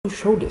to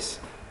show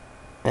this.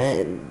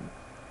 And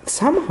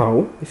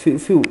somehow, if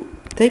you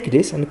take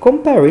this and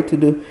compare it to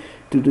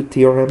the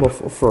theorem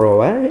of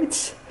Rolle,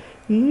 it's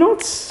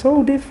not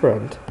so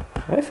different.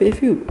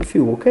 If you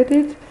look at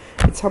it,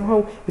 it's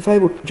somehow, if I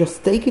would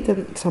just take it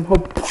and somehow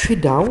push it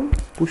down,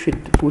 push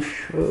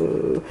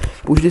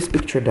this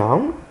picture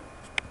down,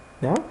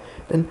 yeah,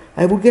 then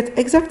I would get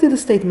exactly the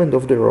statement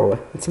of the Rolle.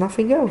 It's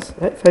nothing else.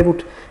 If I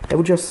would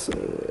just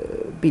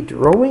be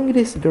drawing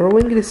this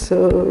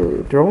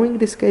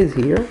case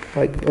here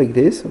like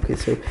this. Okay,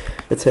 so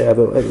let's say I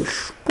will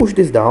push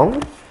this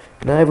down,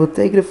 and I will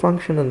take the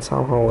function and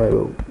somehow I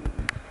will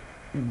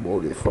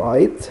modify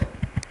it.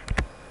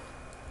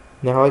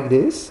 Now like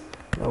this.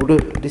 Now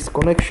this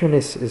connection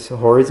is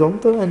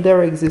horizontal, and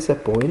there exists a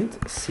point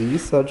C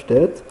such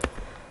that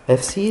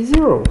FC is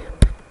 0.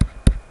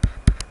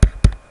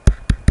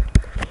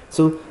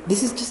 So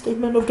this is the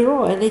statement of the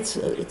Rolle, and it's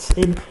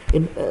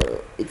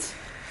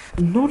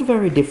not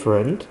very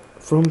different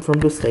from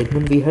the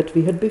statement we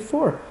had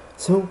before.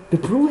 So the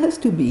proof has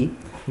to be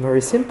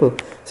very simple.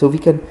 So we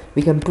can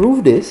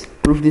prove this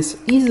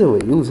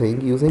easily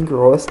using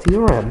Rolle's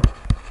theorem.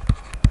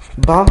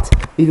 But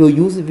we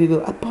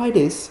will apply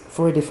this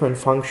for a different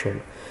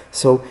function.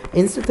 So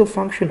instead of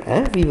function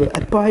f, we will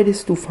apply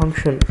this to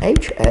function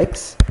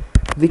hx,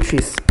 which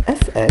is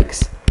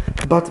fx.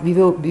 But we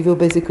will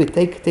basically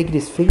take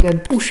this thing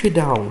and push it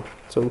down.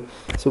 So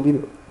we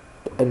will,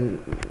 and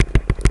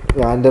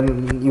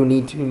then you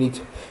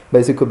need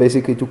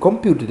basically to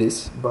compute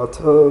this. But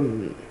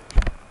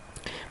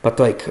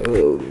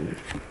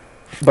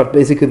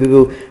basically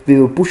we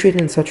will push it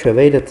in such a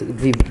way that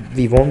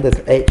we want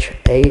that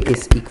HA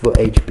is equal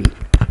HB.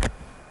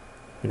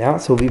 Yeah,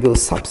 so we will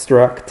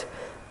subtract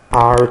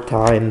R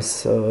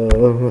times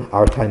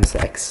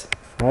X.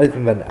 Right?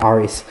 When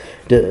R is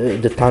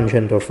the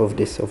tangent of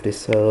this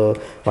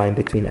line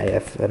between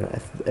AF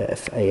and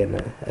FA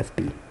and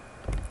FB.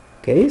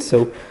 Okay,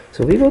 so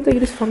we will take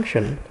this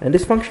function, and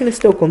this function is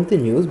still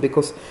continuous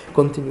because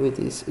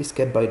continuity is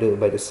kept by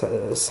the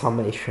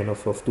summation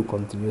of two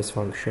continuous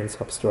functions,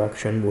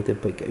 subtraction,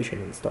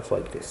 multiplication, and stuff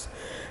like this.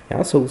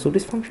 Yeah, so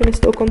this function is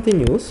still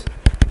continuous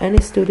and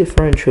is still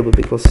differentiable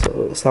because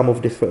sum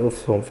of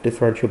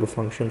differentiable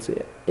functions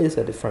is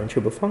a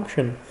differentiable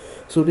function.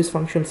 So this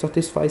function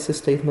satisfies the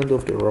statement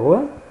of the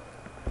Rolle.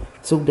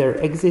 So there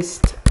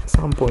exists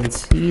some point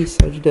C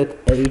such that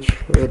H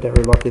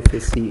derivative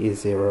of C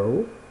is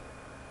 0.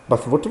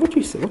 But what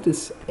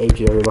is H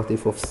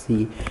derivative of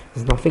C?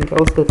 It's nothing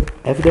else than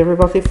F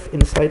derivative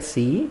inside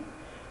C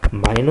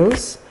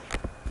minus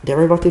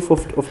derivative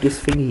of this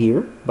thing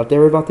here, but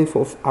derivative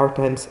of R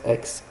times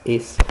X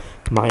is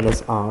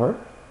minus R.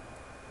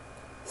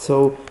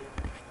 So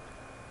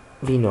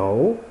we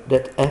know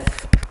that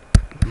F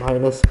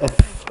minus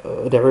F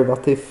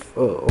derivative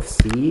of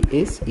C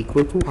is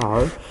equal to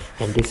R,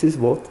 and this is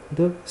what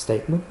the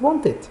statement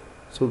wanted.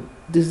 So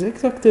this is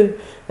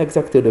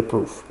exactly the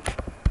proof.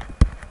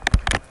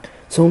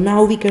 So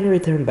now we can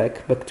return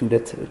back to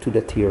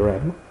that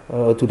theorem,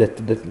 to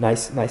that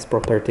nice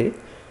property,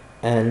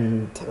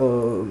 and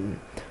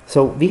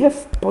so we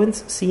have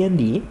points C and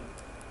D,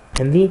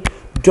 and we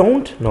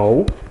don't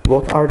know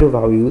what are the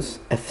values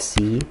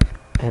FC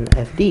and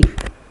FD.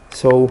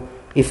 So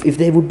if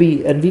they would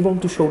be, and we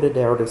want to show that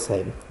they are the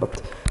same, but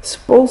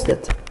suppose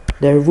that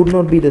they would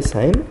not be the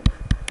same,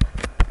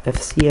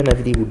 FC and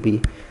FD would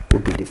be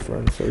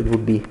different. So there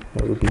would be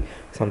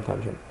some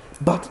tangent.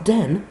 But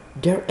then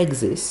there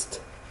exists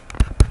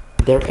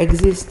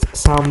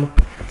some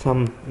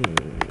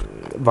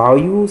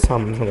value,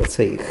 some let's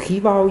say key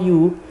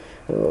value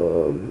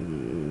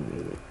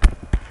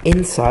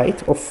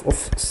inside of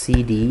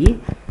CD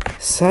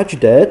such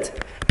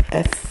that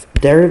F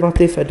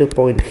derivative at the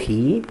point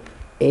P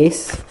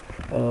is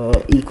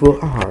equal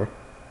R.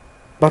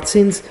 But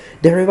since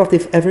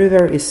derivative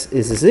everywhere is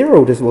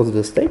 0, this was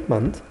the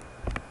statement.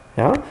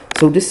 Yeah,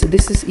 so this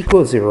is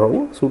equal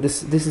 0, so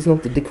this is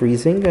not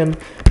decreasing, and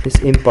this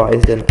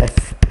implies then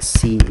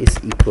FC is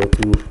equal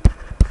to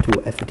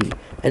FD,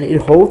 and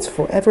it holds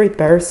for every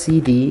pair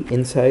CD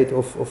inside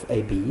of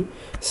AB.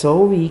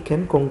 So we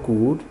can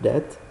conclude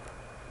that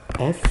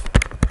F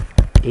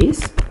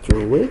is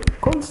truly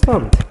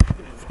constant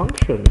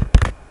function.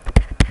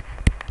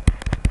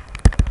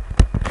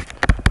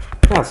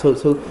 Yeah, so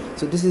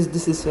this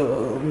is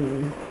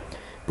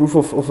proof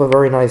of a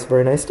very nice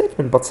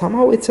statement, but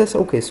somehow it says,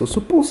 okay, so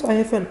suppose I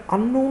have an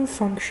unknown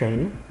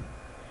function,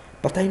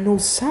 but I know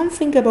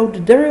something about the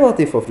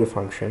derivative of the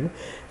function,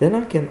 then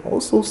I can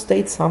also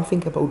state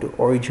something about the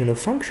original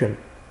function.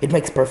 It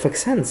makes perfect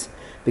sense,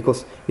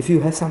 because if you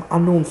have some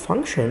unknown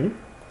function,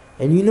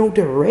 and you know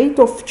the rate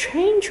of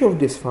change of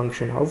this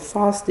function, how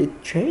fast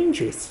it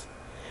changes,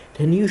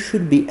 then you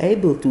should be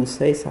able to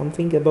say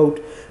something about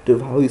the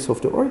values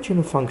of the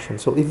original function.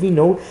 So if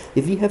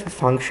we have a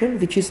function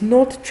which is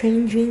not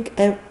changing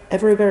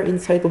everywhere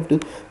inside of the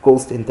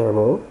closed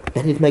interval,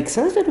 then it makes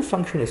sense that the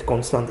function is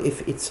constant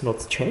if it's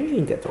not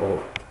changing at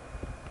all.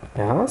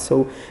 Yeah,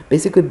 so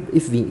basically,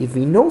 if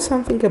we know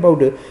something about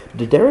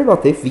the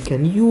derivative, we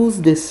can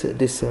use this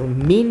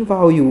mean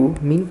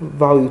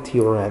value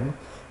theorem,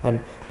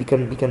 and we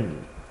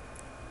can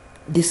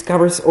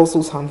discover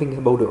also something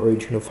about the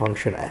original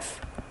function f.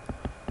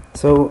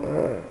 So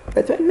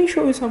let me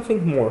show you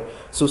something more.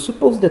 So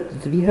suppose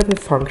that we have a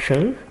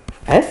function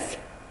f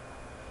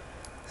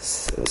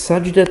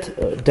such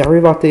that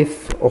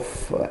derivative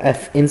of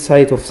f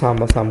inside of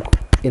some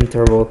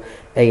interval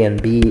a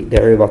and b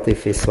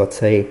derivative is, let's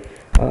say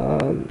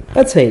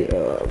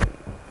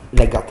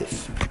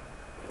negative.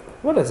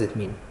 What does it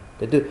mean?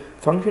 That the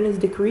function is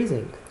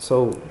decreasing.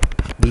 So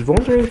we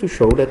want to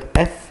show that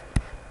f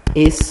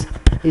is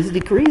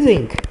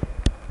decreasing.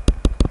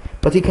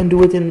 But you can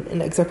do it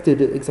in exactly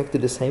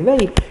the same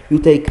way. You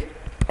take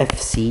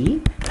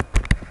fc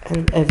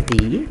and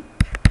fd,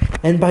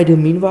 and by the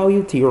mean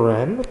value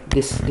theorem,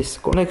 this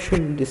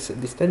connection, this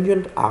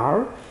tangent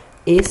r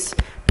is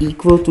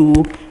equal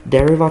to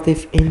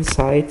derivative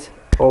inside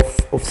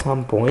of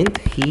some point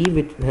he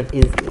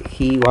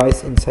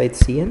lies inside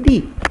c and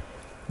d.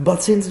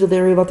 But since the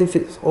derivative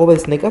is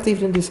always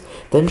negative, then this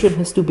tangent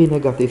has to be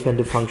negative and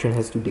the function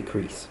has to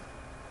decrease.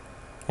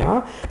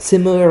 Yeah.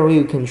 Similarly,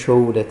 you can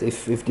show that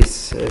if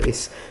this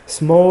is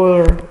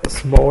smaller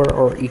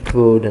or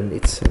equal, then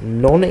it's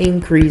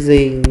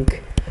non-increasing,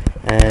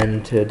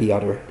 and the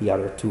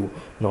other two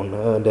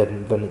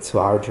then when it's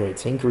larger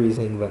it's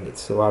increasing, when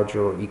it's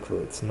larger or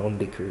equal it's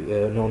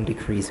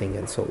non-decreasing,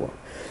 and so on.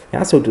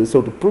 Yeah. So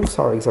the proofs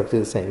are exactly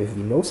the same. If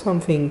we know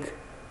something,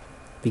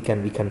 we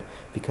can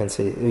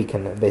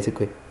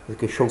basically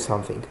show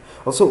something.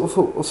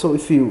 Also,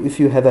 if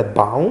you have a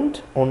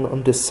bound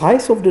on the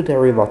size of the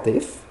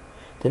derivative,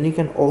 then you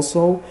can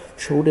also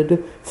show that the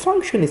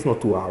function is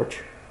not too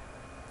large.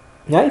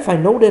 Yeah, if I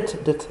know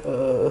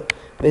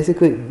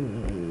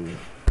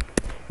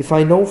if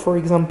I know, for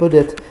example,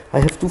 that I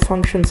have two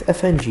functions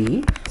f and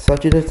g,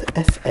 such that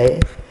fa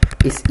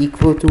is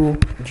equal to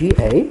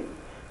ga,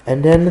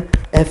 and then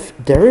f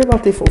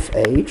derivative of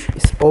h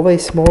is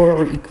always smaller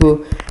or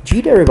equal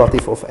g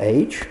derivative of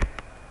h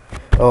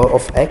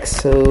of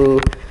x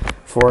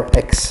for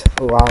x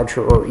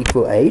larger or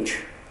equal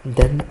h,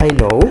 then I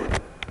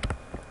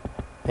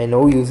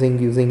know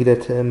using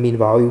that mean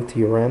value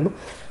theorem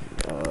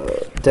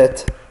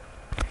that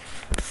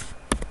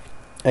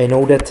I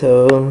know that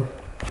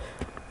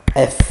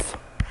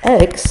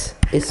fx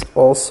is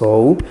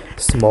also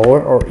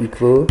smaller or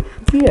equal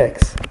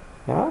gx.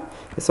 Yeah.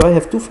 So I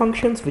have two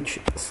functions which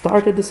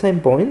start at the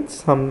same point,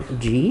 some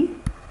g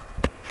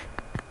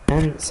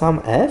and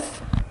some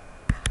f.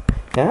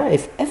 Yeah,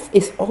 if f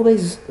is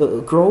always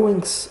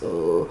growing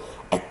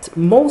at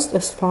most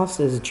as fast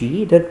as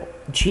g, then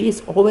g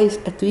is always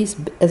at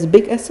least as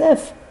big as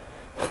f.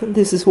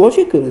 This is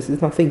logical. This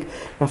is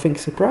nothing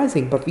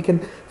surprising. But we can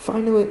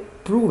finally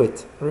prove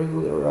it,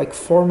 like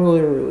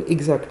formula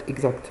exact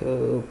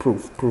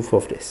proof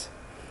of this.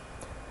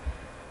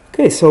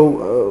 Okay,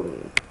 so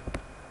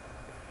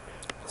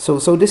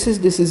this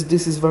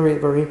is very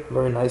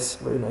nice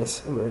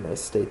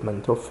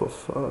statement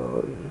of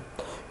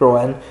Rolle,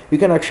 and you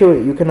can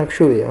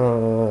actually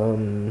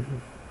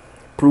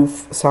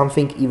prove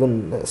something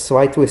even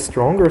slightly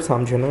stronger,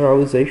 some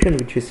generalization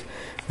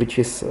which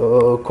is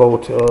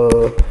called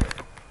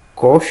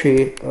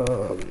Cauchy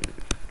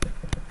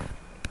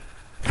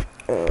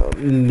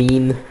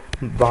mean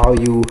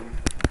value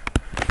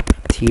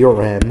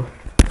theorem,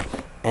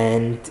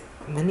 and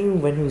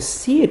when you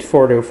see it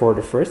for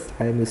the first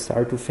time, you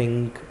start to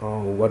think,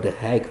 oh, what the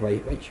heck, why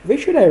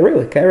should I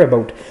really care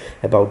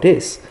about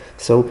this?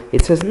 So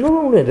it says not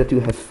only that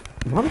you have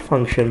one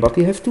function, but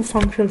you have two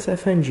functions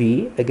f and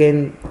g,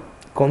 again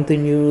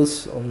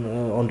continuous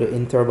on the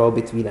interval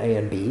between a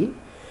and b,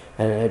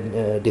 and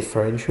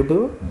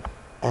differentiable,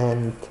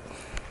 and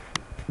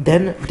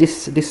then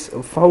this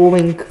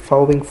following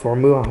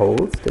formula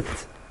holds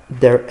that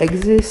there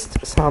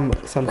exists some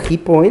key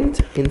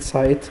point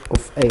inside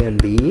of a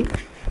and b.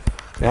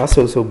 Yeah,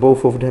 so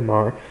both of them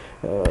are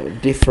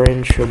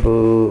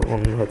differentiable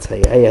on, let's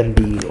say, a and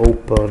b,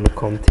 open,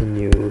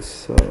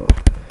 continuous,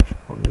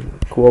 on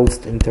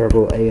closed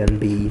interval a and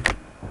b.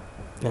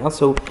 Yeah,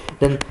 so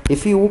then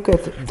if you look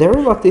at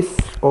derivative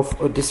of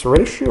this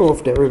ratio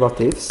of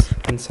derivatives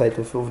inside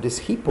of this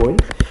key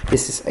point,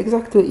 this is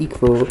exactly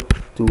equal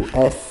to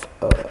f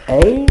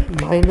a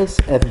minus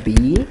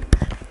fb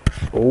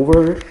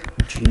over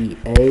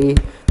ga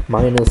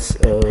minus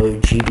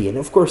gb, and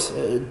of course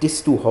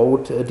these two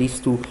hold. These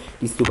two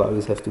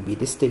values have to be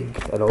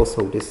distinct, and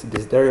also this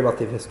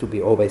derivative has to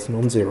be always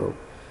non-zero.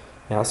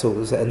 Yeah, so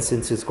and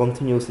since it's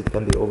continuous, it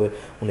can be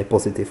only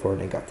positive or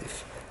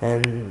negative,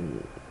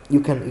 and you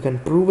can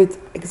prove it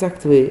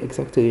exactly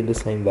in the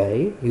same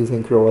way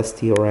using Rolle's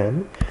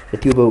theorem,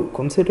 that you will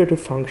consider the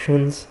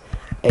functions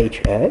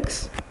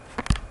hx.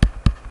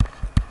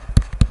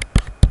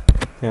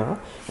 Yeah,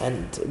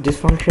 and this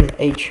function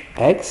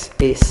hx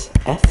is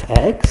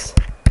fx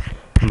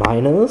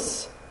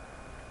minus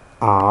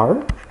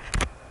r,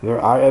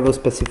 where r I will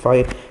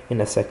specify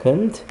in a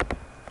second,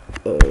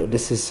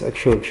 this is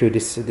actually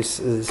this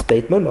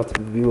statement, but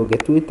we will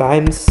get to it,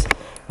 times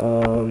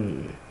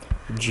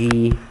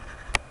g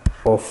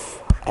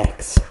of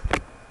x.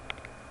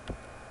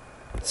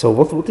 So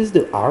what is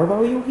the r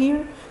value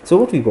here? So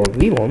what we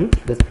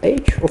want that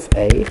h of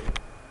a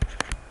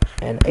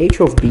and h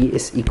of b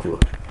is equal.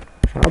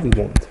 Now we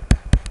want.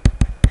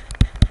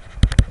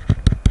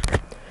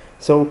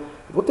 So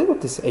what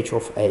is h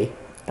of a?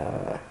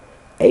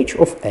 H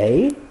of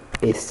a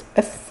is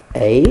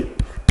fa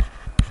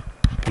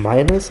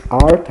minus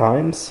r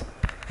times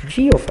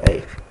g of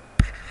a.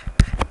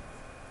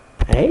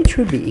 H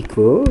should be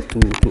equal to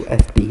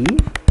fb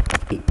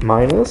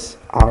minus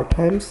r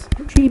times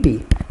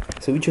gb.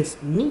 So we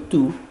just need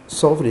to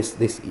solve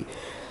this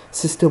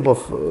system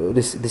of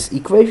this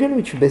equation,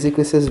 which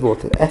basically says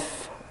what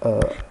f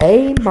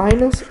a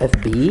minus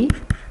fb.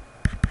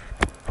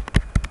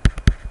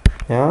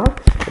 Yeah,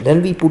 and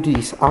then we put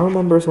these r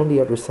numbers on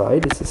the other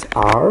side. This is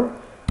r,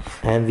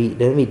 and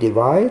then we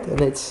divide,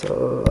 and it's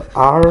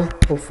r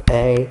of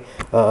a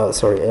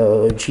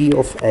g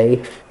of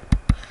a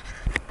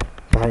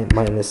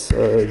minus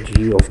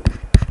g of b.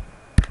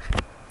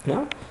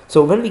 Yeah.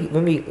 So when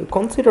we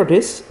consider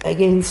this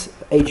against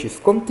h is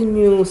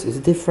continuous, is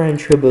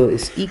differentiable,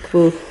 is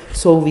equal,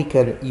 so we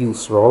can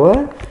use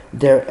Rolle.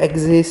 There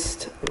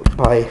exists,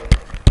 by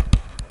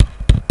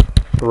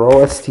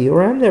Rolle's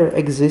theorem, there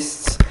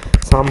exists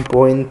some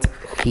point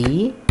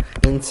phi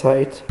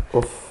inside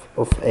of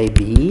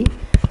AB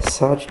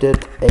such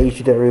that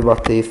h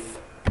derivative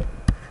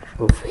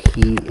of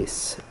phi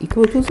is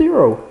equal to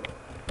 0.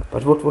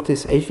 But what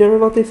is h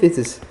derivative?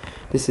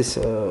 This is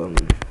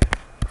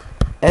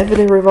f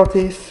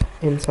derivative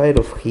inside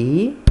of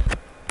phi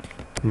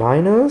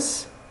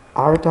minus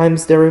r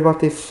times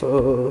derivative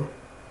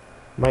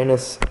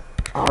minus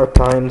r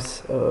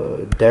times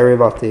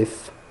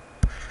derivative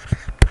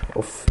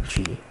of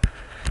g.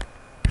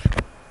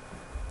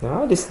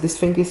 Now this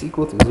thing is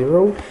equal to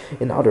 0.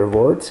 In other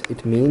words,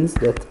 it means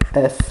that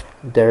f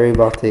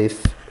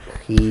derivative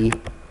phi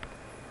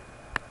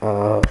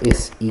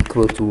is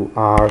equal to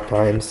r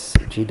times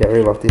g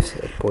derivatives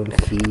at point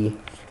phi,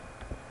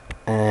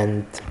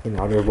 and in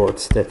other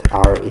words that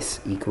r is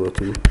equal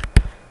to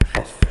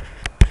f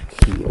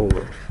phi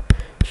over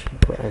g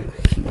prime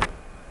phi.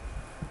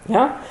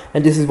 Yeah,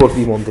 and this is what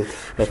we wanted.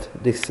 That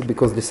this,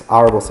 because this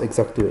r was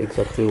exactly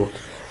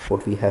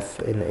what we have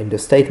in the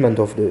statement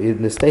of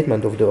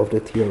the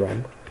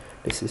theorem.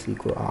 This is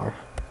equal r.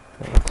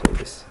 So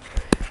this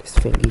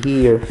thing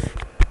here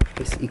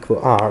is equal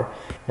r,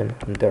 and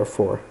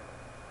therefore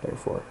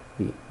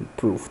we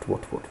proved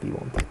what we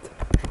wanted.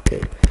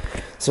 Okay,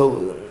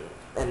 so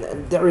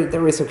and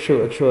there is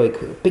actually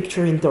like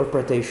picture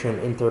interpretation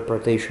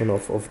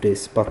of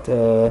this, but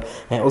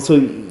and also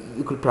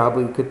you could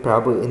probably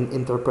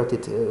interpret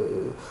it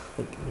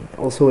like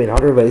also in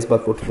other ways.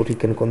 But what you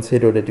can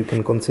consider, that you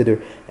can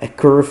consider a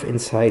curve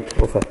inside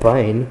of a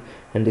plane,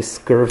 and this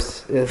curve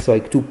is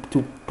like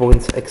two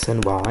points x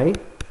and y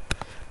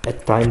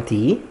at time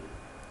t.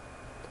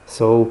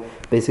 So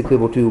basically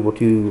what you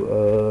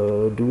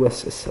do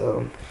is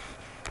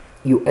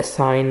you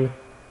assign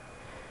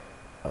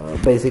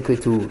basically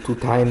to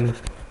time.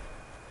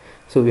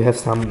 So you have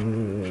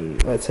some,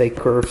 let's say,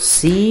 curve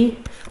c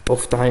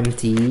of time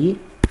t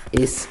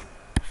is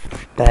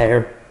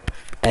pair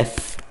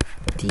f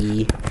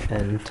t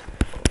and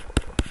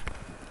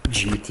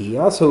gt.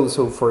 Yeah? So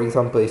for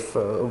example, if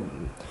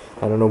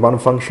I don't know, one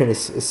function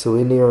is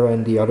linear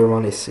and the other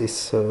one is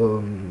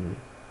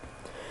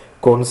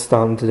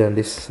constant, then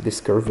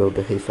this curve will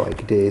behave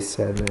like this,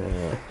 and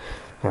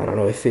I don't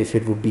know, if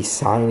it would be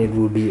sine, it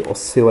would be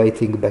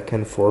oscillating back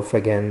and forth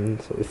again.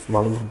 So if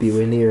one would be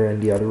linear and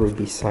the other would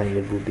be sine,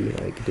 it would be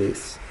like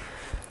this.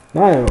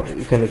 Now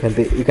you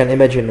can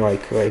imagine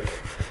like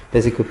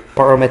basically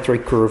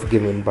parametric curve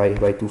given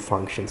by two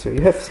functions. So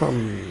you have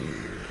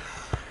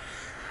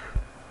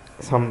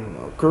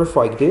some curve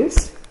like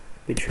this,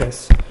 which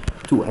has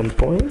two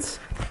endpoints.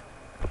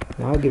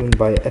 Now given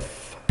by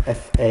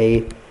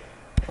fa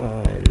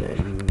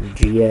and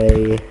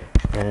ga,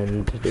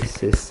 and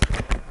this is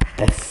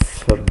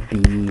FB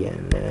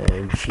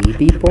and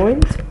GB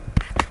point.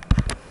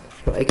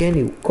 So again,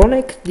 you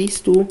connect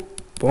these 2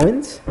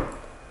 points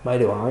by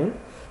the line.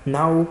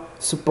 Now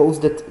suppose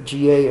that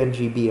GA and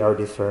GB are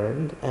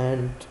different,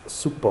 and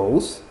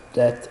suppose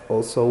that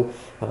also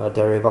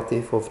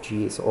derivative of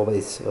G is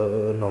always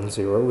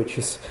non-zero, which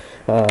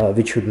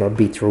should not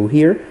be true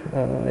here,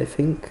 I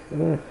think.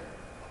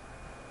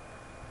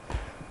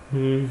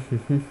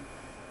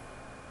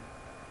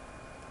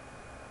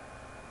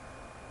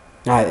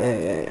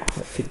 I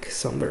think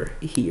somewhere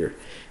here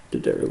the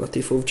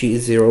derivative of g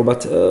is 0,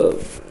 but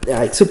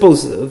I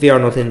suppose we are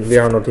not in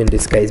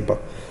this case.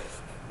 But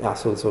yeah,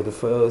 so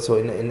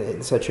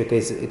in such a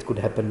case it could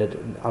happen that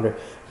other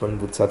one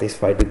would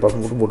satisfy it. But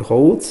what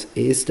holds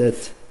is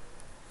that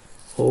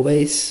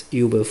always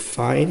you will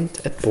find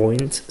a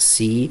point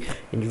C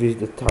in which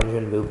the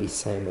tangent will be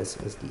same as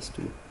these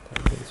two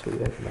tangents. So you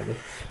have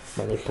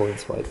many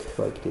points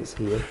like this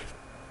here,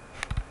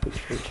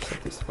 which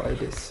satisfy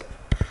this.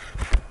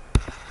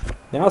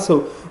 Yeah,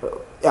 so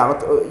yeah,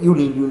 but you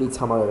need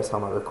some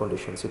other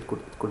conditions. It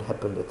could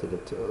happen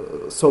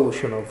that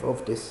solution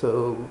of this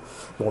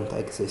won't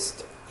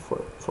exist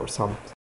for some